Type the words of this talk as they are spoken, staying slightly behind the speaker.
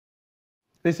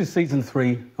This is season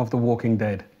 3 of The Walking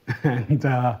Dead, and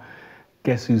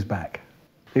guess who's back?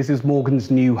 This is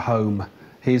Morgan's new home,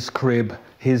 his crib,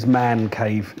 his man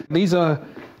cave. These are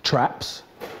traps,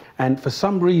 and for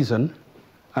some reason,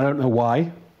 I don't know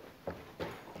why,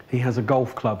 he has a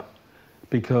golf club,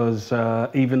 because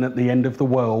even at the end of the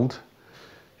world,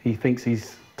 he thinks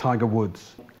he's Tiger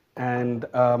Woods. And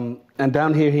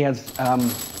down here he has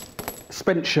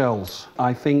spent shells.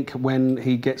 I think when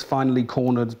he gets finally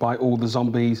cornered by all the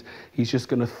zombies, he's just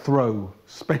going to throw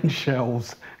spent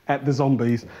shells at the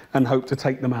zombies and hope to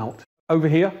take them out. Over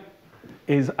here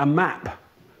is a map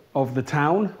of the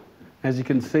town. As you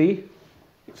can see,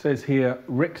 it says here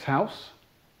Rick's house,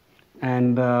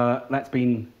 and that's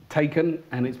been taken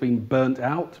and it's been burnt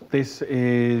out. This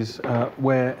is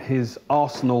where his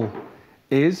arsenal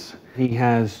is. He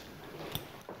has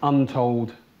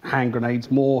untold hand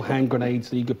grenades, more hand grenades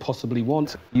than you could possibly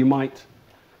want. You might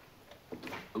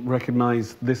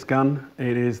recognize this gun.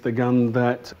 It is the gun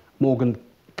that Morgan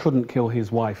couldn't kill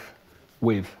his wife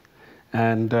with,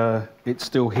 and it's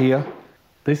still here.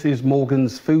 This is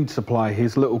Morgan's food supply,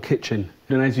 his little kitchen.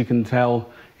 And as you can tell,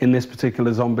 in this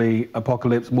particular zombie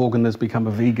apocalypse, Morgan has become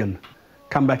a vegan.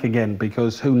 Come back again,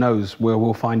 because who knows where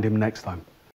we'll find him next time.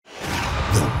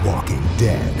 The Walking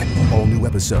Dead. All new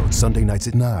episodes Sunday nights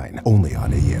at 9, only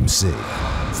on AMC.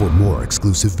 For more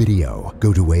exclusive video,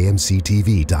 go to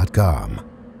amctv.com.